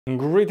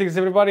Greetings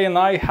everybody, and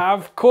I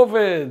have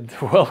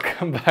COVID.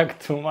 Welcome back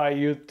to my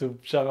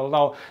YouTube channel.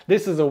 Now,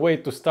 this is a way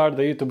to start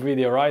the YouTube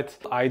video, right?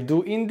 I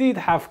do indeed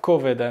have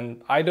COVID,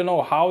 and I don't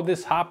know how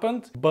this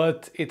happened,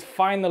 but it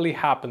finally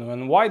happened.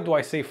 And why do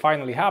I say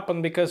finally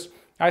happened? Because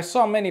I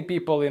saw many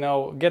people,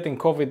 getting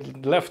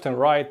COVID left and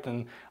right,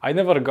 and I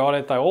never got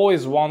it. I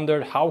always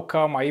wondered how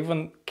come. I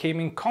even came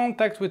in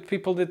contact with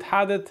people that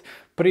had it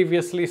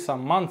previously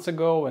some months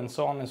ago, and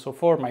so on and so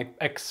forth. My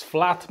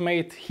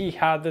ex-flatmate, he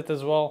had it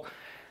as well.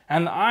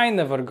 And I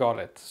never got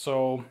it.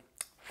 So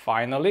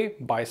finally,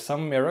 by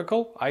some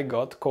miracle, I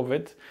got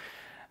COVID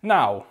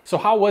now. So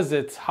how was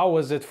it? How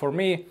was it for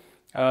me?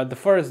 The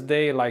first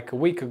day, like a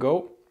week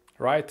ago,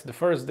 right? The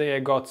first day I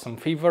got some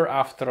fever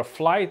after a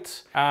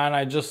flight, and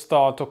I just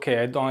thought, okay,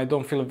 I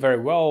don't feel very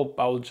well.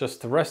 I'll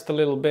just rest a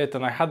little bit.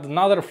 And I had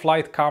another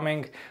flight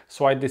coming,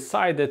 so I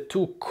decided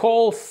to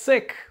call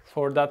sick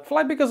for that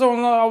flight because I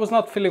was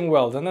not feeling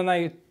well. And then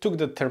I took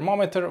the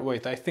thermometer.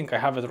 Wait, I think I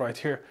have it right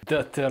here.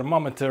 The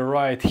thermometer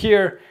right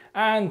here,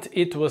 and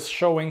it was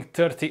showing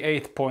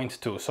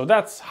 38.2. So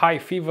that's high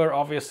fever,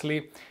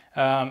 obviously.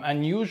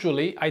 And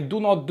usually I do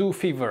not do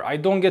fever. I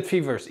don't get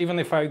fevers. Even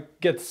if I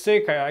get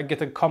sick, I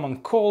get a common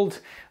cold,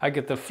 I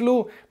get the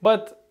flu,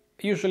 but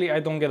usually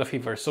I don't get a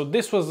fever. So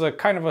this was a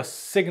kind of a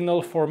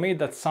signal for me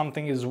that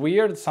something is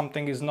weird,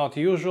 something is not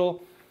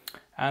usual.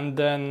 And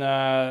then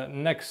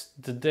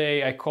next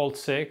day I called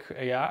sick,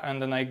 and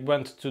then I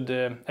went to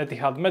the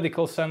Etihad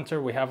Medical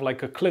Center. We have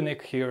like a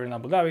clinic here in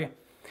Abu Dhabi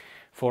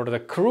for the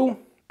crew,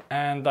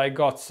 and I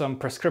got some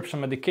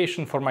prescription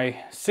medication for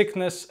my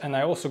sickness, and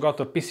I also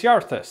got a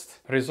PCR test.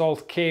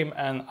 Result came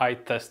and I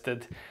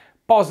tested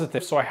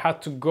positive, so I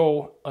had to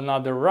go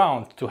another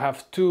round to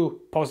have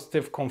 2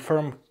 positive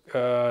confirmed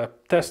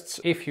tests.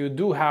 If you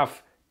do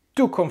have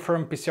 2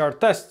 confirmed PCR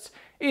tests,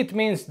 it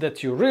means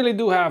that you really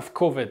do have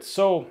COVID.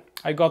 So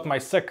I got my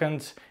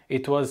second,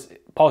 it was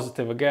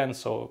positive again,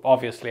 so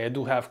obviously I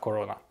do have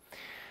corona.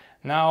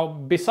 Now,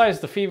 besides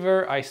the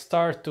fever, I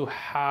start to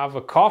have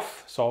a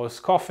cough, so I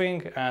was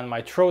coughing and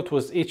my throat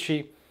was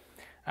itchy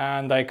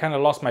and I kind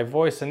of lost my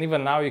voice, and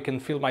even now you can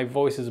feel my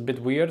voice is a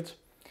bit weird.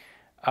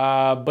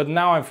 But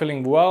now I'm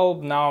feeling well,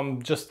 now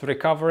I'm just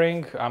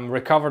recovering. I'm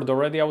recovered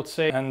already, I would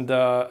say. And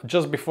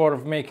just before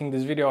making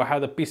this video, I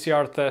had a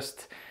PCR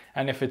test,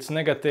 and if it's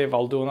negative,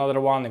 I'll do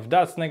another one. If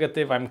that's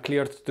negative, I'm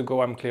cleared to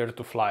go, I'm cleared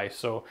to fly.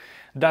 So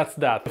that's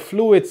that. The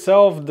flu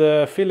itself,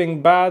 the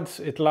feeling bad,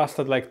 it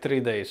lasted like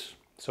 3 days.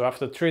 So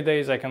after 3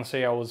 days, I can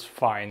say I was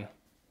fine,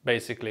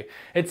 basically.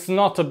 It's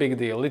not a big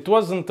deal. It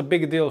wasn't a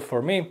big deal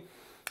for me.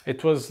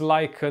 It was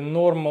like a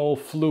normal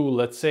flu,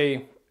 let's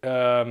say.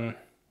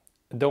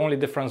 The only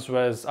difference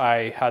was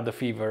I had a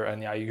fever,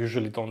 and I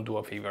usually don't do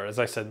a fever, as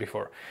I said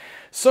before.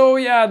 So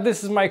yeah,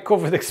 this is my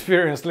COVID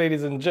experience,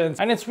 ladies and gents.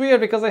 And it's weird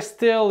because I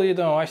still,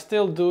 I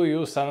still do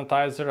use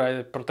sanitizer,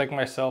 I protect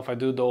myself, I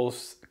do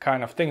those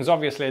kind of things.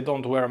 Obviously, I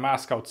don't wear a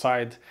mask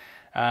outside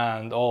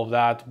and all of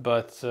that,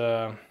 but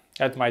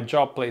at my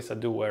job place, I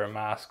do wear a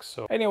mask.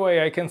 So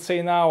anyway, I can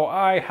say now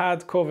I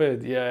had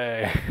COVID,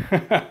 yay.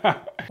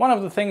 One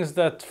of the things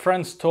that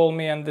friends told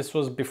me, and this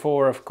was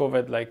before of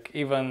COVID, like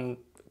even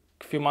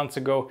few months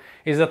ago,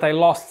 is that I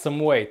lost some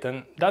weight,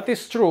 and that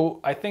is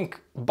true. I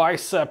think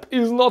bicep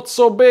is not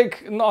so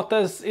big, not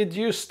as it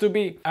used to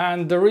be,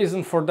 and the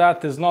reason for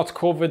that is not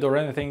COVID or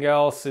anything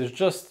else. It's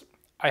just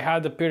I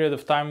had a period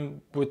of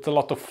time with a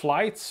lot of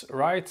flights,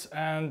 right,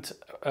 and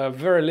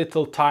very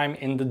little time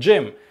in the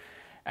gym.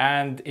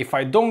 And if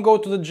I don't go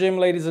to the gym,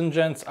 ladies and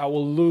gents, I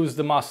will lose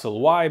the muscle.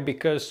 Why?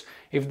 Because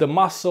if the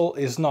muscle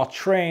is not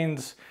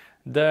trained,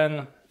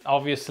 then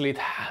obviously it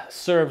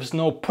serves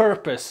no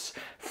purpose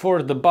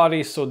for the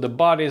body. So the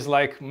body is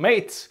like,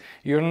 mate,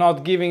 you're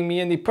not giving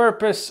me any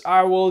purpose,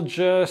 I will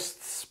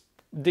just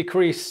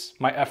decrease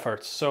my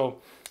efforts. So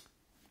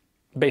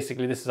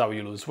basically this is how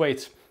you lose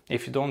weight,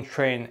 if you don't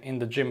train in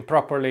the gym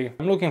properly.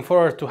 I'm looking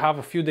forward to have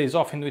a few days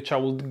off in which I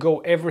will go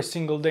every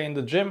single day in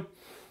the gym,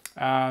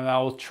 and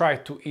I'll try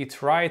to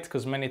eat right,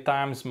 because many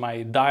times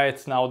my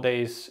diet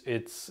nowadays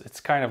it's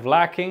kind of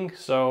lacking.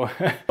 So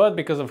but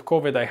because of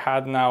COVID I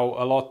had now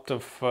a lot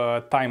of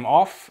time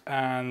off,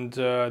 and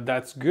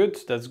that's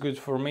good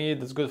for me,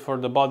 that's good for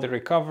the body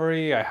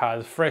recovery. I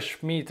had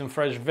fresh meat and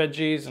fresh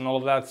veggies and all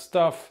of that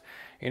stuff,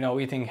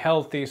 eating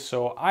healthy.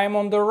 So I'm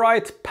on the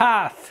right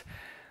path,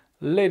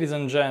 ladies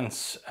and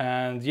gents.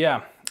 And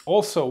yeah,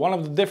 also one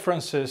of the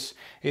differences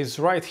is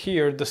right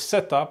here, the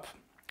setup.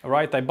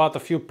 Right, I bought a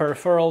few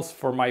peripherals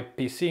for my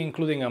PC,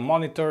 including a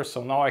monitor,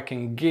 so now I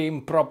can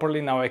game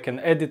properly, now I can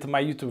edit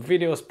my YouTube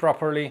videos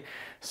properly.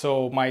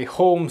 So my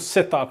home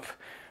setup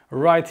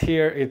right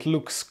here, it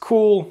looks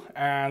cool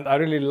and I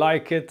really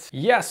like it.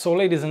 Yeah, so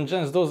ladies and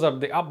gents, those are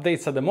the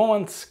updates at the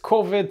moment.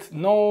 COVID,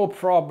 no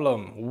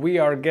problem. We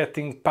are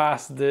getting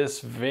past this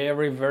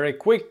very, very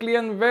quickly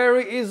and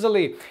very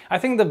easily. I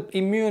think the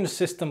immune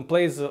system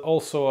plays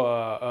also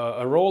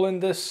a role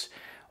in this.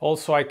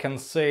 Also, I can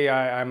say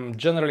I'm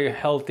generally a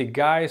healthy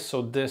guy,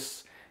 so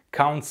this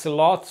counts a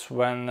lot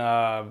when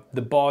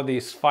the body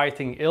is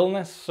fighting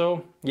illness.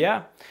 So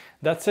yeah,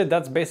 that's it.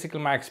 That's basically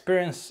my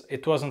experience.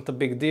 It wasn't a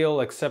big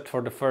deal except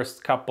for the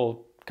first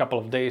couple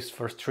of days,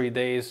 first 3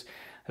 days.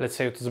 Let's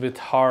say it was a bit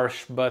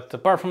harsh, but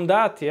apart from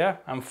that, yeah,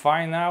 I'm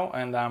fine now,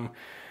 and I'm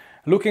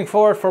looking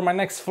forward for my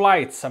next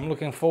flights. I'm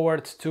looking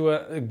forward to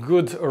a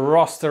good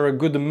roster, a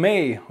good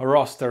May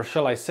roster,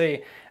 shall I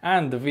say,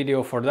 and the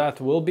video for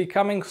that will be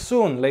coming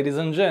soon, ladies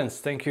and gents.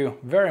 Thank you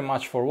very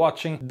much for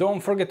watching.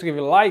 Don't forget to give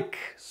a like,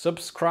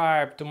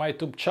 subscribe to my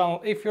YouTube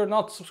channel if you're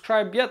not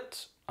subscribed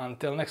yet.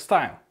 Until next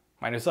time,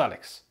 my name is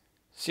Alex.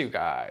 See you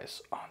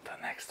guys on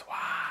the next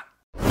one.